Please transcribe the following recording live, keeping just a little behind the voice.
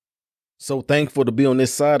So thankful to be on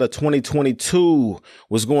this side of 2022.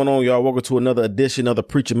 What's going on, y'all? Welcome to another edition of the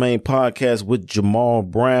Preacher Man podcast with Jamal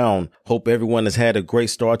Brown. Hope everyone has had a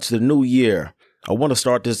great start to the new year. I want to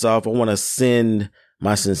start this off. I want to send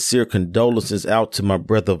my sincere condolences out to my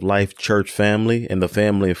Breath of Life church family and the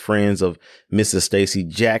family and friends of Mrs. Stacy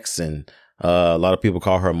Jackson. A lot of people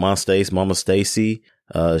call her Mama Stacy.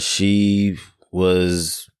 She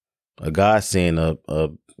was a godsend, a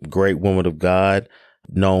great woman of God.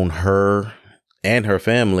 Known her and her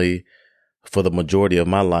family for the majority of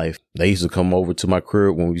my life. They used to come over to my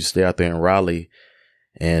crib when we used to stay out there in Raleigh,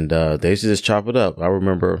 and they used to just chop it up. I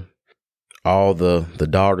remember all the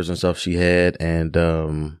daughters and stuff she had, and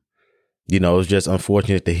it was just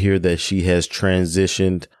unfortunate to hear that she has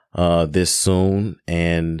transitioned this soon.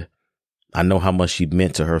 And I know how much she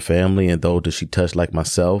meant to her family, and those that she touched like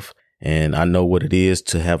myself. And I know what it is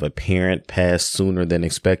to have a parent pass sooner than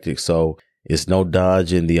expected. So it's no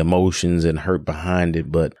dodging the emotions and hurt behind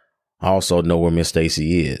it, but I also know where Miss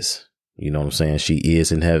Stacy is. You know what I'm saying? She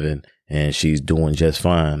is in heaven and she's doing just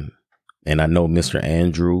fine. And I know Mr.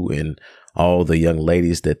 Andrew and all the young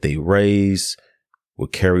ladies that they raise will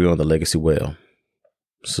carry on the legacy well.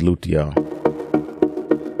 Salute to y'all.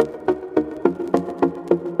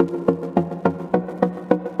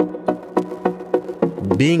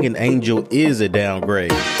 Being an angel is a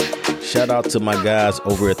downgrade. Shout out to my guys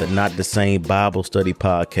over at the Not the Same Bible Study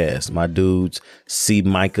podcast. My dudes, C.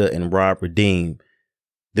 Micah and Rob Redeem.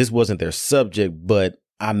 This wasn't their subject, but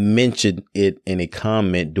I mentioned it in a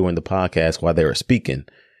comment during the podcast while they were speaking.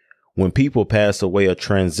 When people pass away or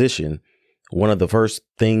transition, one of the first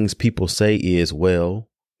things people say is, well,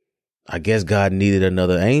 I guess God needed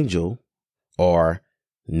another angel, or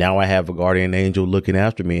now I have a guardian angel looking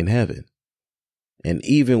after me in heaven. And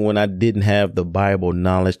even when I didn't have the Bible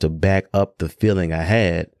knowledge to back up the feeling I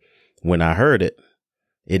had when I heard it,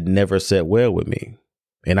 it never sat well with me.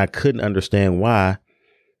 And I couldn't understand why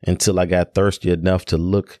until I got thirsty enough to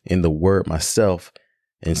look in the word myself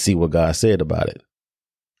and see what God said about it.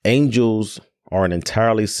 Angels are an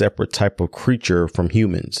entirely separate type of creature from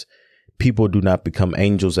humans. People do not become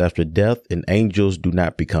angels after death, and angels do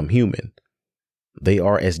not become human. They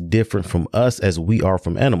are as different from us as we are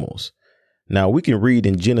from animals. Now, we can read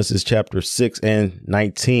in Genesis chapter 6 and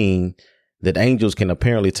 19 that angels can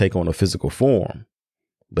apparently take on a physical form,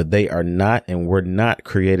 but they are not and were not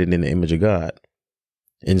created in the image of God.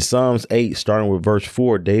 In Psalms 8, starting with verse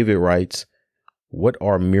 4, David writes, "What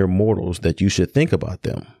are mere mortals that you should think about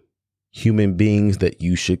them? Human beings that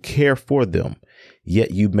you should care for them.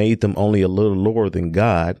 Yet you made them only a little lower than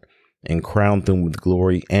God and crowned them with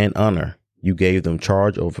glory and honor. You gave them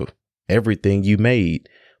charge over everything you made,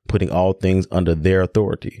 putting all things under their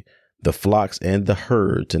authority, the flocks and the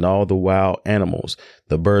herds and all the wild animals,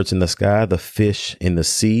 the birds in the sky, the fish in the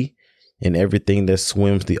sea, and everything that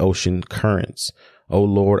swims the ocean currents. O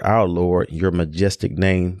Lord, our Lord, your majestic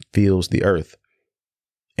name fills the earth."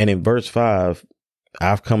 And in verse 5,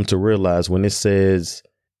 I've come to realize when it says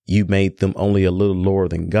you made them only a little lower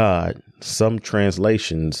than God, some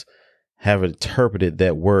translations have interpreted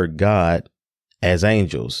that word God as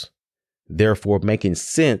angels, therefore making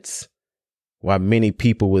sense why many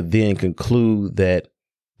people would then conclude that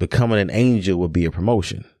becoming an angel would be a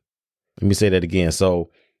promotion. Let me say that again. So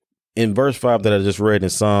in verse 5 that I just read in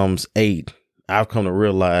Psalms 8, I've come to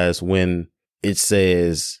realize when it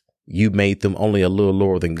says you made them only a little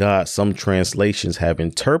lower than God, some translations have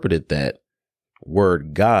interpreted that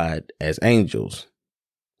word God as angels.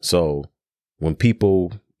 So when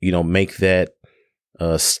people, make that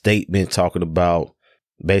statement talking about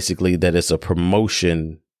basically that it's a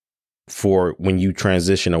promotion for when you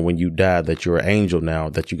transition or when you die, that you're an angel now,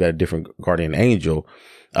 that you got a different guardian angel.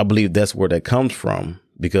 I believe that's where that comes from,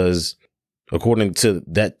 because according to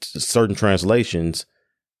that certain translations,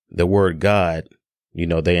 the word God,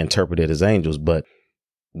 they interpret it as angels. But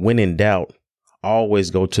when in doubt,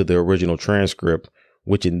 always go to the original transcript,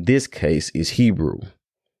 which in this case is Hebrew.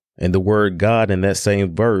 And the word God in that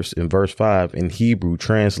same verse, in verse 5 in Hebrew,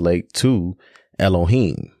 translate to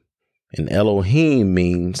Elohim. And Elohim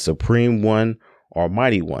means supreme one or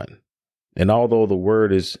mighty one. And although the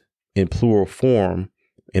word is in plural form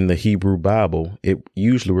in the Hebrew Bible, it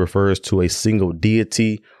usually refers to a single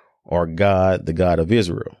deity or God, the God of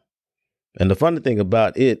Israel. And the funny thing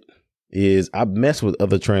about it is I mess with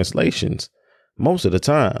other translations most of the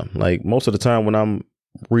time. Like most of the time when I'm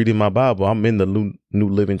reading my Bible, I'm in the New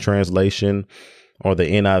Living Translation or the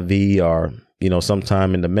NIV or,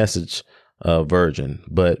 sometime in the Message version.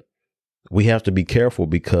 But we have to be careful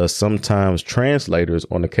because sometimes translators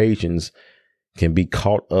on occasions can be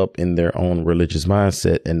caught up in their own religious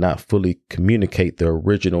mindset and not fully communicate the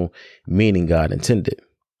original meaning God intended.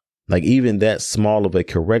 Like even that small of a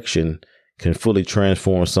correction can fully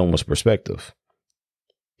transform someone's perspective.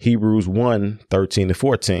 Hebrews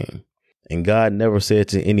 1:13-14. And God never said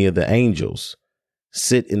to any of the angels,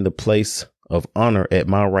 sit in the place of honor at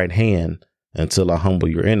my right hand until I humble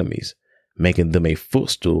your enemies, making them a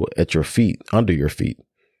footstool at your feet, under your feet.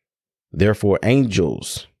 Therefore,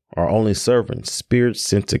 angels are only servants, spirits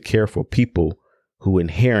sent to care for people who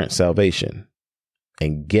inherit salvation.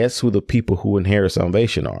 And guess who the people who inherit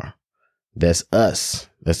salvation are? That's us.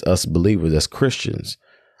 That's us believers. That's Christians.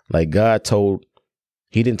 Like God told,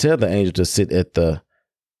 he didn't tell the angel to sit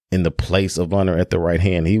in the place of honor at the right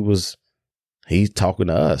hand. He's talking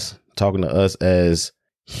to us as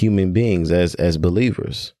human beings, as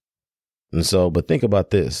believers. And so, but think about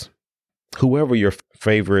this. Whoever your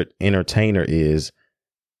favorite entertainer is,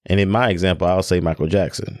 and in my example, I'll say Michael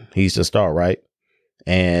Jackson. He's the star, right?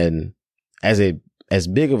 And as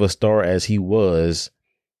big of a star as he was,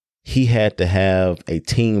 he had to have a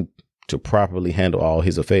team to properly handle all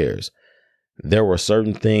his affairs. There were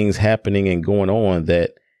certain things happening and going on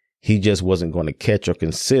that he just wasn't going to catch or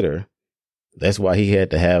consider. That's why he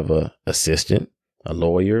had to have a assistant, a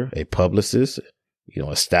lawyer, a publicist,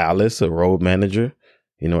 a stylist, a road manager,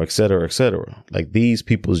 et cetera, et cetera. Like these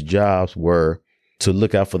people's jobs were to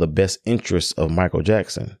look out for the best interests of Michael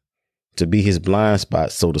Jackson, to be his blind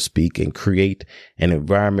spot, so to speak, and create an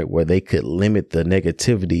environment where they could limit the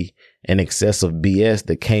negativity and excessive BS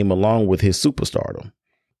that came along with his superstardom.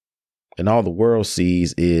 And all the world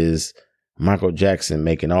sees is Michael Jackson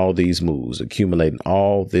making all these moves, accumulating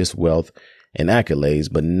all this wealth and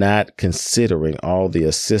accolades, but not considering all the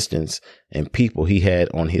assistants and people he had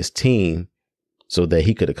on his team so that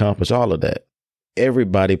he could accomplish all of that.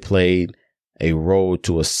 Everybody played a role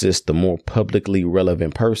to assist the more publicly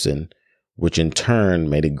relevant person, which in turn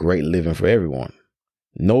made a great living for everyone.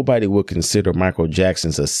 Nobody would consider Michael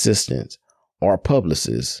Jackson's assistants or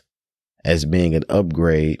publicists as being an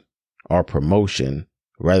upgrade or promotion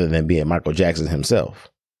rather than being Michael Jackson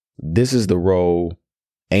himself. This is the role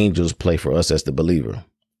angels play for us as the believer.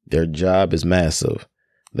 Their job is massive.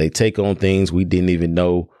 They take on things we didn't even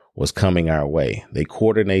know was coming our way. They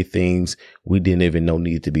coordinate things we didn't even know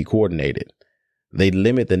needed to be coordinated. They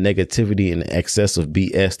limit the negativity and excessive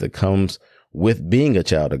BS that comes with being a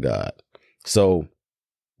child of God. So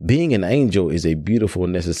being an angel is a beautiful,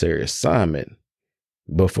 necessary assignment.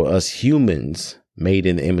 But for us humans made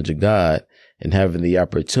in the image of God and having the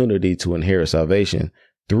opportunity to inherit salvation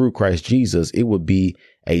through Christ Jesus, it would be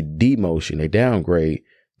a demotion, a downgrade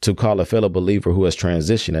to call a fellow believer who has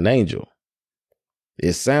transitioned an angel.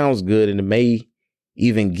 It sounds good and it may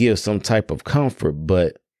even give some type of comfort,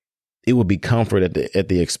 but it would be comfort at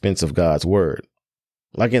the expense of God's word.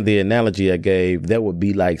 Like in the analogy I gave, that would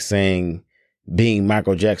be like saying being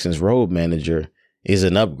Michael Jackson's road manager is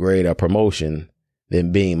an upgrade or promotion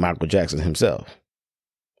than being Michael Jackson himself.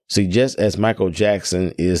 See, just as Michael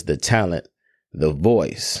Jackson is the talent, the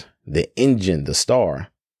voice, the engine, the star,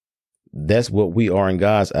 that's what we are in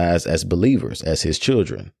God's eyes as believers, as his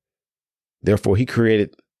children. Therefore, he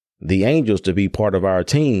created the angels to be part of our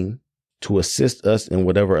team to assist us in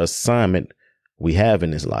whatever assignment we have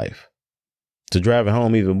in this life. To drive it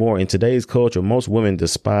home even more, in today's culture, most women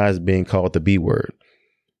despise being called the B word.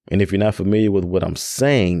 And if you're not familiar with what I'm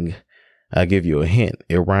saying, I'll give you a hint.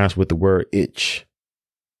 It rhymes with the word itch.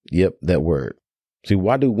 Yep, that word. See,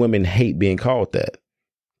 why do women hate being called that?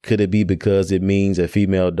 Could it be because it means a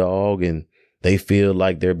female dog and they feel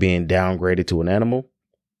like they're being downgraded to an animal?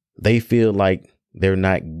 They feel like they're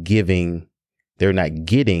not getting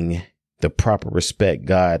the proper respect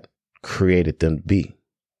God created them to be.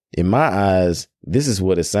 In my eyes, this is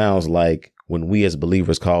what it sounds like when we as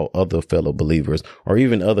believers call other fellow believers or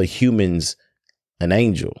even other humans an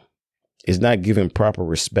angel. It's not giving proper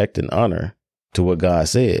respect and honor to what God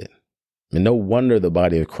said. And no wonder the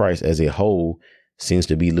body of Christ as a whole seems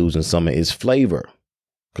to be losing some of its flavor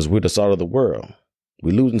because we're the salt of the world.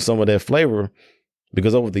 We're losing some of that flavor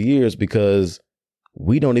because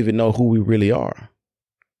we don't even know who we really are.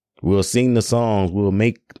 We'll sing the songs, we'll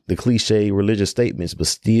make the cliche religious statements, but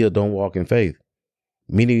still don't walk in faith.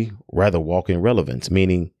 Many rather walk in relevance,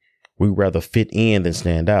 meaning we rather fit in than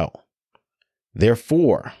stand out.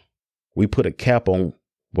 Therefore, we put a cap on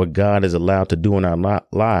what God is allowed to do in our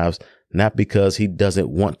lives, not because he doesn't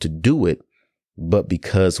want to do it, but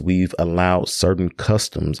because we've allowed certain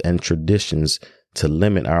customs and traditions to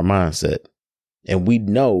limit our mindset. And we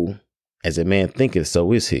know, as a man thinketh,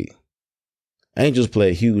 so is he. Angels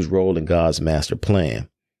play a huge role in God's master plan.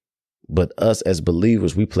 But us as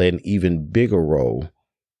believers, we play an even bigger role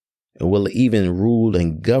and will even rule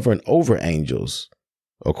and govern over angels,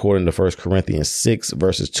 according to 1 Corinthians 6,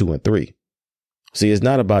 verses 2 and 3. See, it's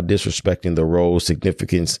not about disrespecting the role,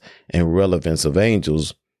 significance, and relevance of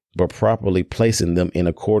angels, but properly placing them in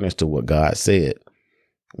accordance to what God said.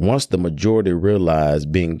 Once the majority realize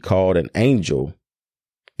being called an angel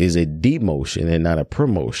is a demotion and not a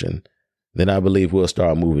promotion, then I believe we'll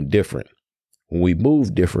start moving different. When we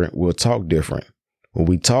move different, we'll talk different. When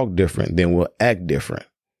we talk different, then we'll act different.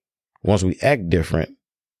 Once we act different,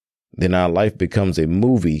 then our life becomes a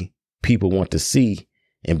movie people want to see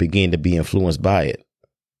and begin to be influenced by it.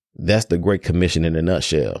 That's the Great Commission in a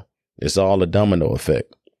nutshell. It's all a domino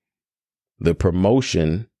effect. The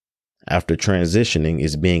promotion after transitioning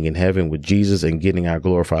is being in heaven with Jesus and getting our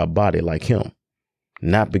glorified body like him,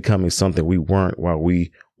 not becoming something we weren't while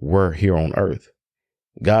we were here on earth.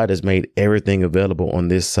 God has made everything available on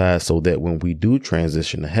this side so that when we do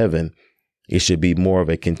transition to heaven, it should be more of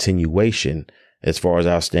a continuation as far as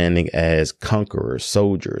our standing as conquerors,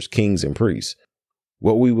 soldiers, kings, and priests.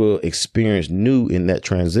 What we will experience new in that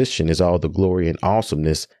transition is all the glory and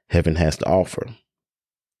awesomeness heaven has to offer.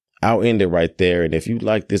 I'll end it right there. And if you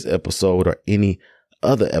like this episode or any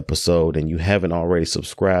other episode and you haven't already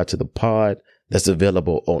subscribed to the pod that's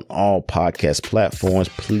available on all podcast platforms,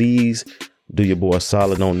 please do your boy a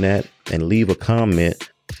solid on that and leave a comment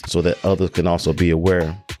so that others can also be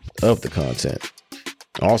aware of the content.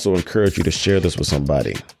 I also encourage you to share this with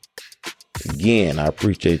somebody. Again, I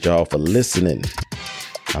appreciate y'all for listening.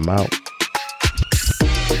 I'm out.